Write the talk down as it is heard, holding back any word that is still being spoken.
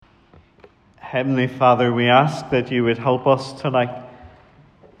Heavenly Father, we ask that you would help us tonight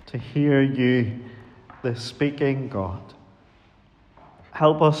to hear you, the speaking God.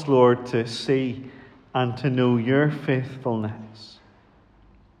 Help us, Lord, to see and to know your faithfulness.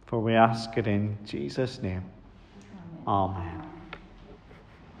 For we ask it in Jesus' name. Amen.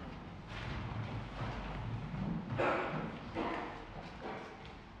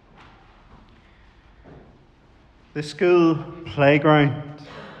 The school playground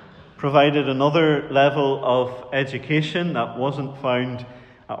provided another level of education that wasn't found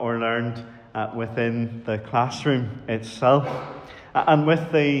or learned within the classroom itself. And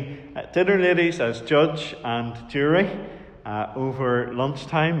with the dinner ladies as judge and jury over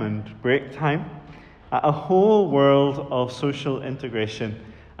lunchtime and break time, a whole world of social integration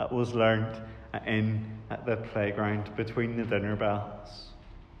was learned in the playground between the dinner bells.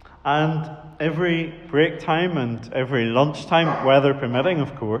 And every break time and every lunchtime, weather permitting,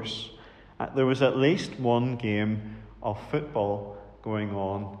 of course, there was at least one game of football going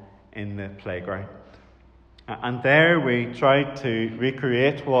on in the playground. And there we tried to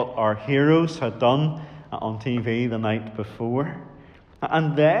recreate what our heroes had done on TV the night before.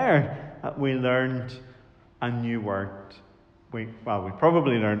 And there we learned a new word. We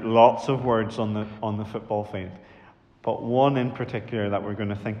probably learned lots of words on the football field, but one in particular that we're going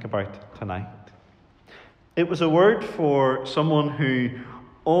to think about tonight. It was a word for someone who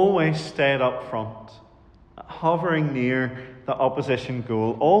always stayed up front, hovering near the opposition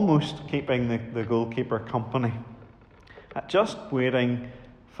goal, almost keeping the goalkeeper company, just waiting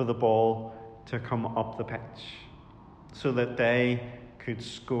for the ball to come up the pitch so that they could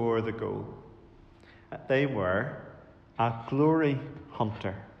score the goal. They were a glory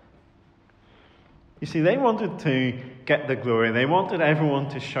hunter. You see, they wanted to get the glory. They wanted everyone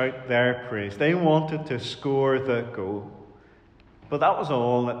to shout their praise. They wanted to score the goal. But that was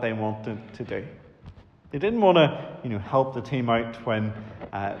all that they wanted to do. They didn't want to, help the team out when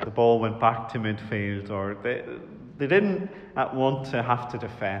the ball went back to midfield, or they didn't want to have to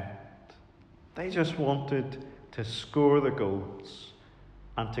defend. They just wanted to score the goals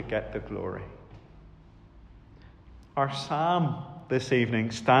and to get the glory. Our psalm this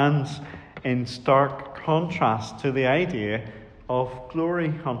evening stands in stark contrast to the idea of glory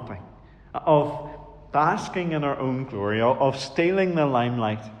hunting, of basking in our own glory, of stealing the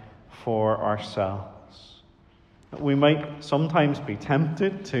limelight for ourselves. We might sometimes be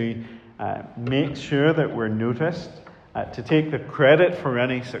tempted to make sure that we're noticed, to take the credit for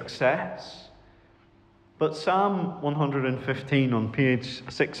any success. But Psalm 115 on page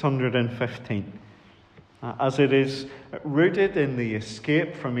 615, as it is rooted in the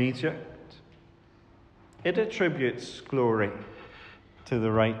escape from Egypt, it attributes glory to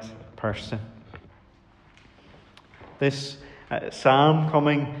the right person. This psalm,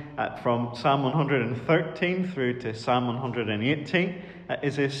 coming from Psalm 113 through to Psalm 118,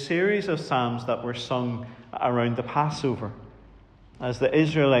 is a series of psalms that were sung around the Passover, as the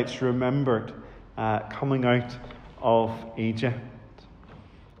Israelites remembered coming out of Egypt.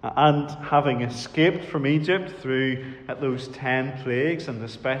 And having escaped from Egypt through those 10 plagues, and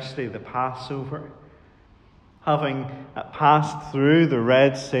especially the Passover, having passed through the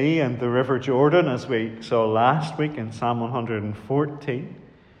Red Sea and the River Jordan, as we saw last week in Psalm 114,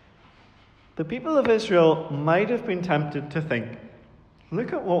 the people of Israel might have been tempted to think,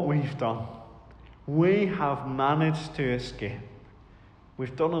 look at what we've done. We have managed to escape.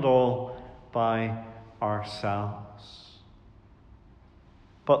 We've done it all by ourselves.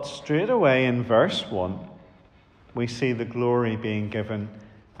 But straight away in verse 1, we see the glory being given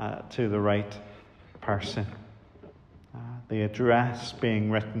to the right person. The address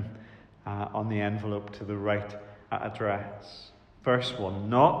being written on the envelope to the right address. Verse 1,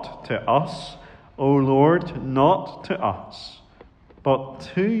 not to us, O Lord, not to us, but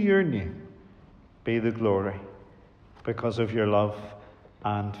to your name be the glory because of your love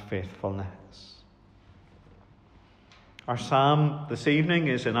and faithfulness. Our psalm this evening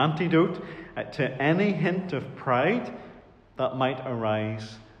is an antidote to any hint of pride that might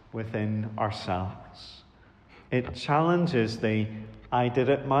arise within ourselves. It challenges the I did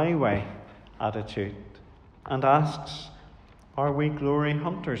it my way attitude and asks, are we glory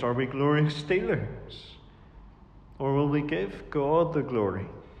hunters? Are we glory stealers? Or will we give God the glory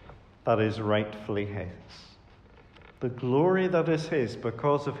that is rightfully his? The glory that is his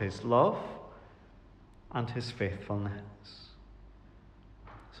because of his love and his faithfulness.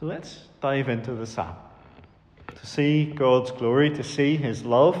 So let's dive into the psalm to see God's glory, to see his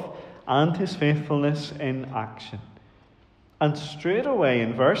love and his faithfulness in action. And straight away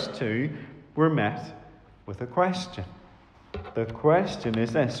in verse 2, we're met with a question. the question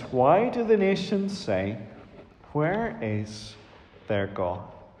is this: why do the nations say, "Where is their God?"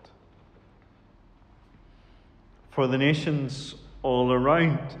 For the nations all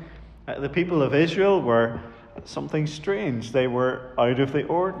around, the people of Israel were something strange. They were out of the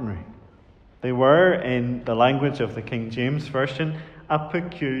ordinary. They were, in the language of the King James Version, a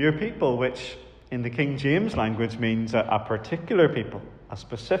peculiar people, which in the King James language means a particular people, a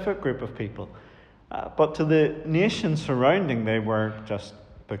specific group of people. But to the nation surrounding, they were just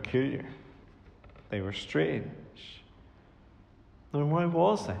peculiar. They were strange. And why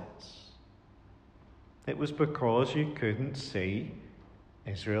was this? It was because you couldn't see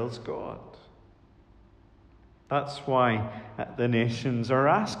Israel's God. That's why the nations are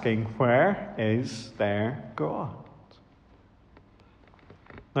asking, where is their God?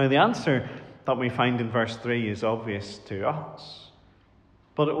 Now, the answer that we find in verse 3 is obvious to us,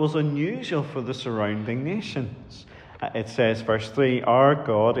 but it was unusual for the surrounding nations. It says, verse 3, "Our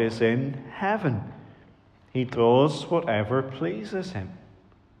God is in heaven. He does whatever pleases him."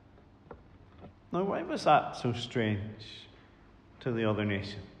 Now, why was that so strange to the other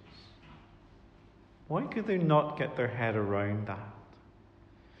nations? Why could they not get their head around that?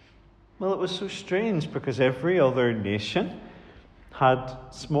 Well, it was so strange because every other nation had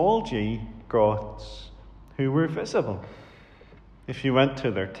small g gods who were visible. If you went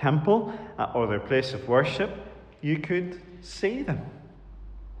to their temple or their place of worship, you could see them.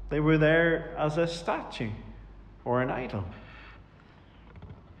 They were there as a statue or an idol.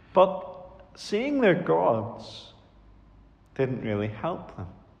 But seeing their gods didn't really help them.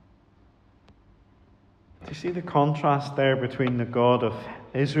 Do you see the contrast there between the God of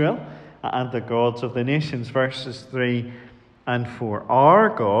Israel and the gods of the nations? Verses 3 and 4. "Our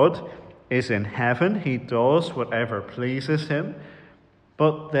God is in heaven. He does whatever pleases him.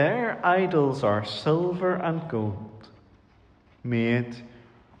 But their idols are silver and gold, made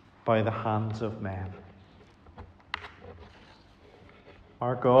by the hands of men."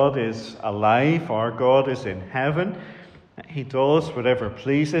 Our God is alive. Our God is in heaven. He does whatever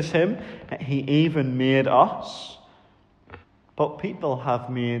pleases him. He even made us. But people have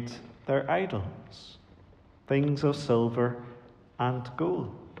made their idols, things of silver and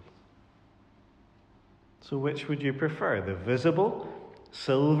gold. So which would you prefer, the visible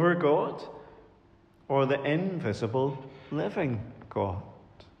silver God or the invisible living God?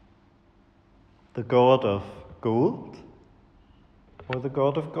 The God of gold or the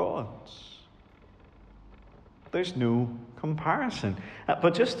God of gods? There's no comparison.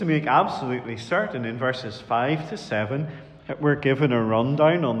 But just to make absolutely certain, in verses 5 to 7, we're given a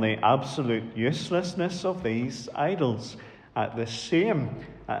rundown on the absolute uselessness of these idols. The same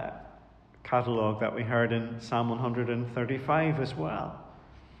catalogue that we heard in Psalm 135 as well.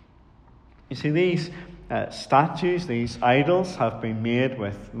 You see, these statues, these idols, have been made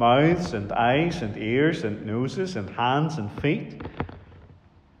with mouths and eyes and ears and noses and hands and feet,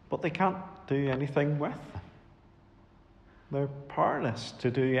 but they can't do anything with them. They're powerless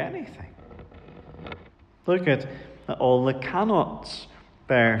to do anything. Look at all the cannots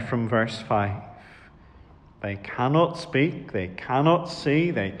there from verse 5. They cannot speak, they cannot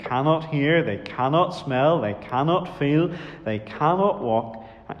see, they cannot hear, they cannot smell, they cannot feel, they cannot walk,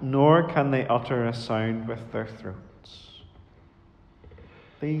 nor can they utter a sound with their throats.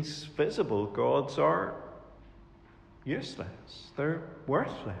 These visible gods are useless. They're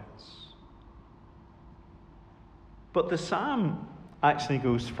worthless. But the psalm actually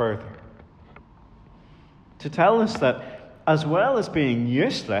goes further to tell us that as well as being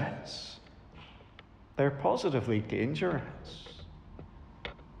useless, they're positively dangerous.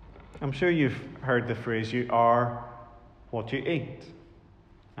 I'm sure you've heard the phrase, "you are what you eat."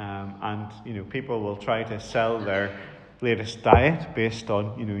 And people will try to sell their latest diet based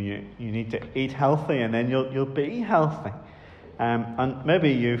on, you need to eat healthy and then you'll be healthy. And maybe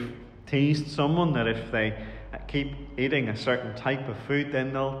you've teased someone that if they keep eating a certain type of food,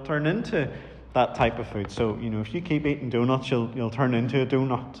 then they'll turn into that type of food. So, if you keep eating donuts, you'll turn into a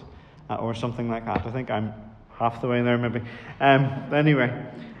donut or something like that. I think I'm half the way there, maybe. Anyway,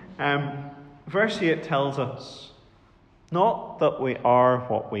 verse 8 tells us not that we are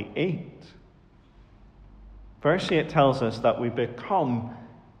what we eat. Verse 8 tells us that we become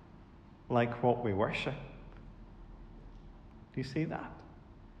like what we worship. Do you see that?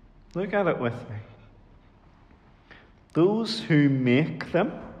 Look at it with me. Those who make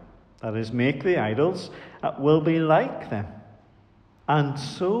them, that is, make the idols, will be like them, and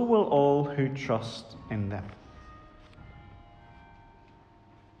so will all who trust in them.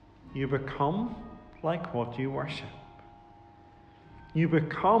 You become like what you worship. You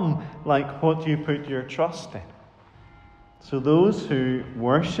become like what you put your trust in. So those who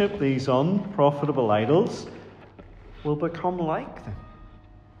worship these unprofitable idols will become like them.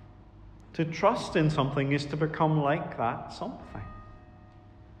 To trust in something is to become like that something.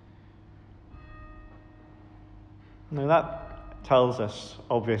 Now that tells us,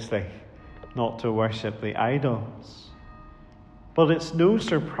 obviously, not to worship the idols. But it's no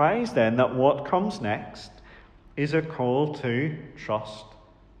surprise then that what comes next is a call to trust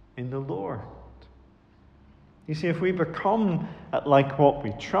in the Lord. You see, if we become like what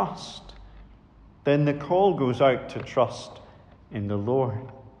we trust, then the call goes out to trust in the Lord.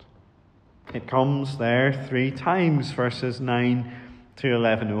 It comes there 3 times, verses 9 to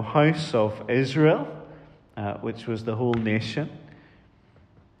 11. O house of Israel, which was the whole nation.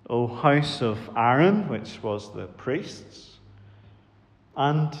 O house of Aaron, which was the priests.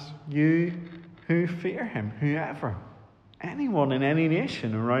 And you who fear him, whoever, anyone in any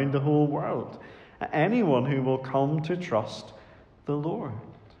nation around the whole world, anyone who will come to trust the Lord.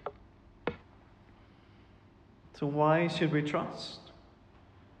 So why should we trust?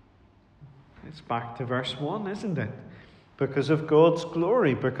 It's back to verse 1, isn't it? Because of God's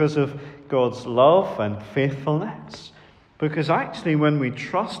glory, because of God's love and faithfulness. Because actually when we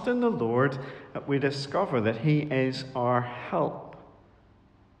trust in the Lord, we discover that he is our help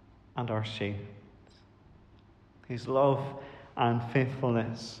and our shield. His love and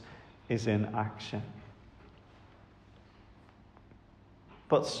faithfulness is in action.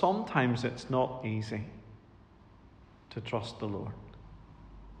 But sometimes it's not easy to trust the Lord.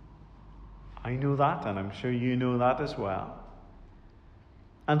 I know that, and I'm sure you know that as well.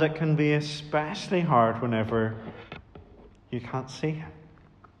 And it can be especially hard whenever you can't see him.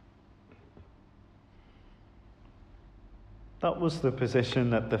 That was the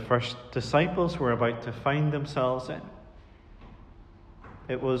position that the first disciples were about to find themselves in.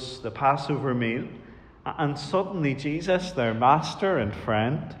 It was the Passover meal, and suddenly Jesus, their master and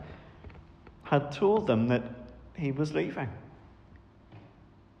friend, had told them that he was leaving.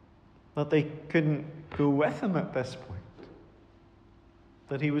 That they couldn't go with him at this point.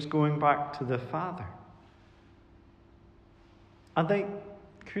 That he was going back to the Father. And they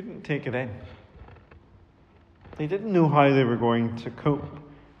couldn't take it in. They didn't know how they were going to cope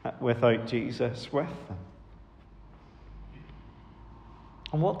without Jesus with them.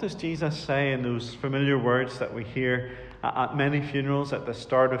 And what does Jesus say in those familiar words that we hear at many funerals at the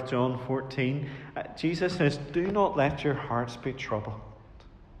start of John 14? Jesus says, "Do not let your hearts be troubled.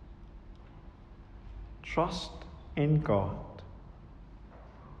 Trust in God.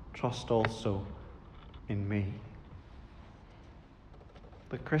 Trust also in me."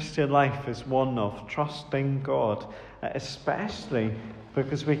 The Christian life is one of trusting God, especially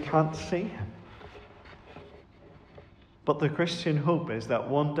because we can't see him. But the Christian hope is that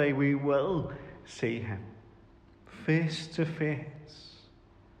one day we will see him face to face.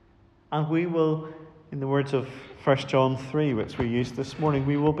 And we will, in the words of 1 John 3, which we used this morning,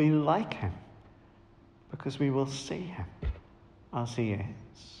 we will be like him because we will see him as he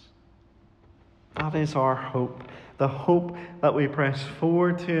is. That is our hope, the hope that we press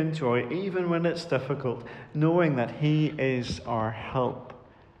forward to enjoy even when it's difficult, knowing that he is our help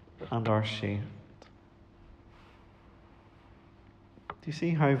and our shield. Do you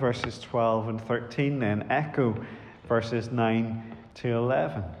see how verses 12 and 13 then echo verses 9 to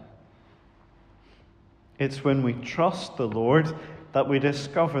 11? It's when we trust the Lord that we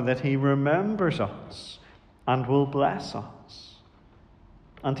discover that he remembers us and will bless us.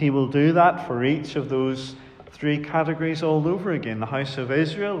 And he will do that for each of those 3 categories all over again: the house of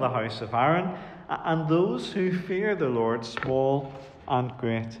Israel, the house of Aaron, and those who fear the Lord, small and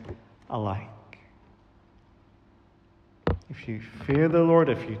great alike. If you fear the Lord,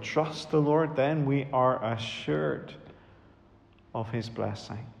 if you trust the Lord, then we are assured of his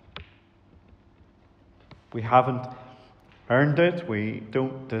blessing. We haven't earned it, we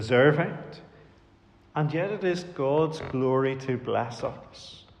don't deserve it, and yet it is God's glory to bless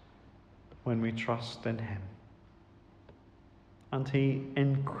us when we trust in him. And he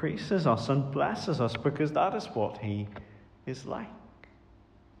increases us and blesses us because that is what he is like.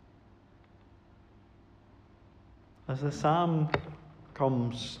 As the psalm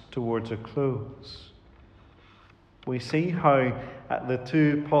comes towards a close, we see how the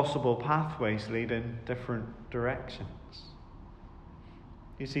 2 possible pathways lead in different directions.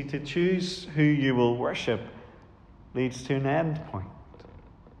 You see, to choose who you will worship leads to an end point.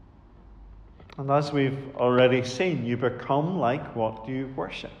 And as we've already seen, you become like what you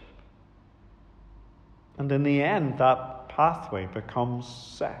worship. And in the end, that pathway becomes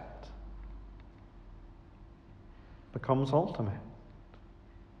set, becomes ultimate.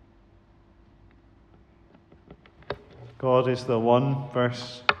 God is the one,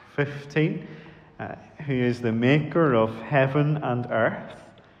 verse 15, who is the maker of heaven and earth.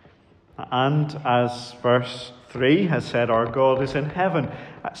 And as verse 3 has said, our God is in heaven.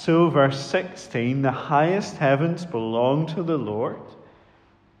 So verse 16, the highest heavens belong to the Lord,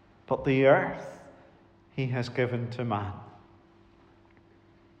 but the earth he has given to man.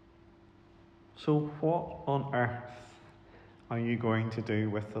 So what on earth are you going to do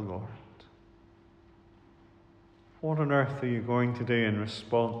with the Lord? What on earth are you going to do in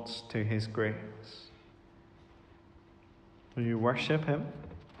response to his grace? Will you worship him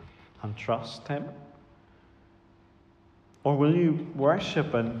and trust him? Or will you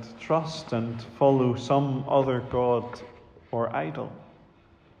worship and trust and follow some other god or idol?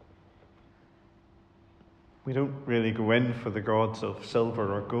 We don't really go in for the gods of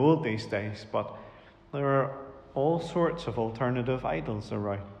silver or gold these days, but there are all sorts of alternative idols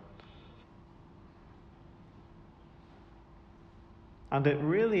around. And it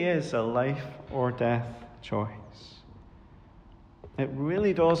really is a life or death choice. It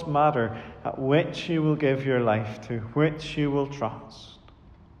really does matter at which you will give your life to, which you will trust.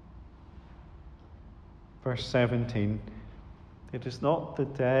 Verse 17, it is not the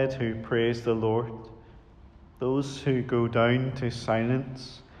dead who praise the Lord, those who go down to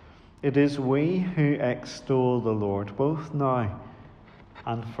silence. It is we who extol the Lord, both now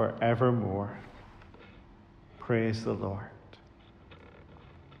and forevermore. Praise the Lord.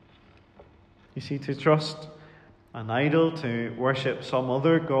 You see, to trust an idol, to worship some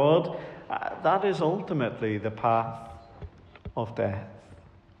other god, that is ultimately the path of death.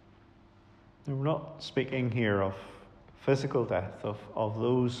 We're not speaking here of physical death, of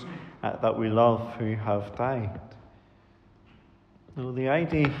those that we love who have died. No, the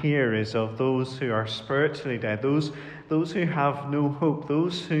idea here is of those who are spiritually dead, those who have no hope,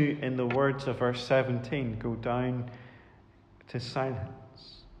 those who, in the words of verse 17, go down to silence.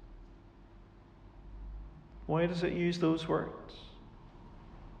 Why does it use those words?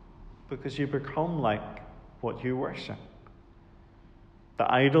 Because you become like what you worship. The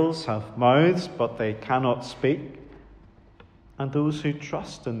idols have mouths, but they cannot speak, and those who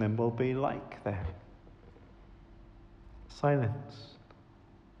trust in them will be like them. Silence.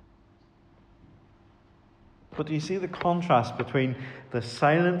 But do you see the contrast between the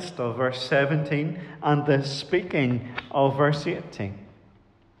silenced of verse 17 and the speaking of verse 18?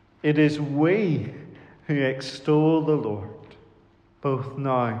 It is we who extol the Lord, both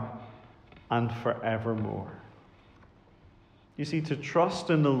now and forevermore. You see, to trust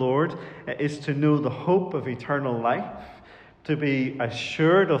in the Lord is to know the hope of eternal life, to be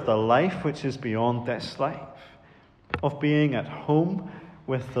assured of the life which is beyond this life, of being at home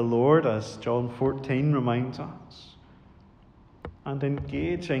with the Lord, as John 14 reminds us, and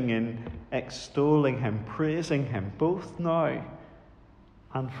engaging in extolling him, praising him, both now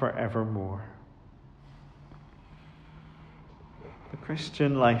and forevermore. The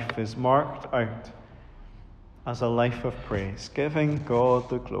Christian life is marked out as a life of praise, giving God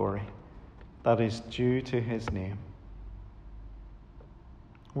the glory that is due to his name.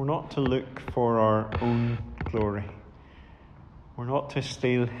 We're not to look for our own glory. We're not to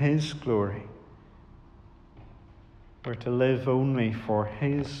steal his glory. We're to live only for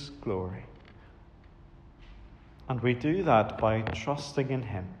his glory. And we do that by trusting in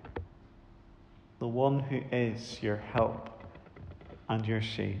him, the one who is your help and your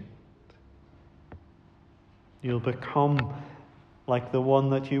shield. You'll become like the one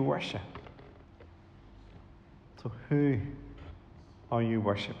that you worship. So who are you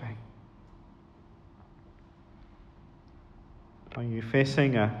worshipping? Are you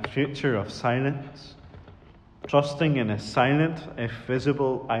facing a future of silence, trusting in a silent, if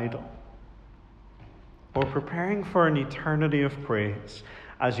visible, idol? Or preparing for an eternity of praise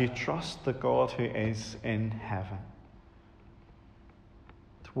as you trust the God who is in heaven?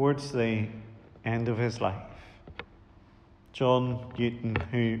 Towards the end of his life, John Newton,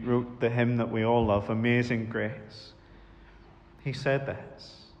 who wrote the hymn that we all love, Amazing Grace, he said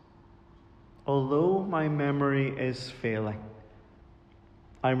this: although my memory is failing,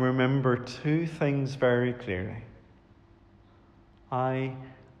 I remember two things very clearly. I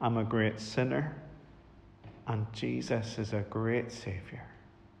am a great sinner, and Jesus is a great Saviour.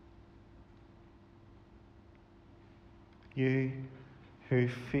 You who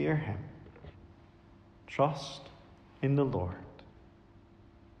fear him, trust in the Lord.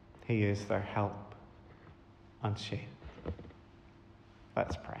 He is their help and shield.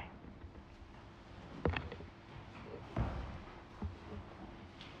 Let's pray.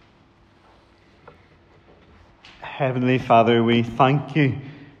 Heavenly Father, we thank you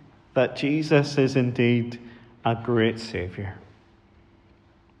that Jesus is indeed a great Saviour.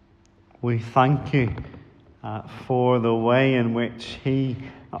 We thank you for the way in which he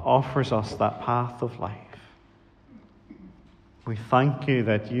offers us that path of life. We thank you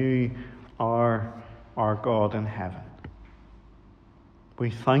that you are our God in heaven. We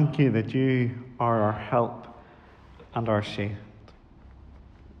thank you that you are our help and our shield.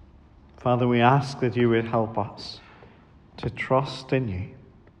 Father, we ask that you would help us to trust in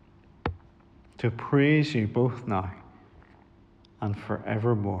you, to praise you both now and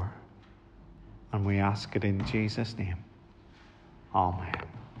forevermore. And we ask it in Jesus' name. Amen.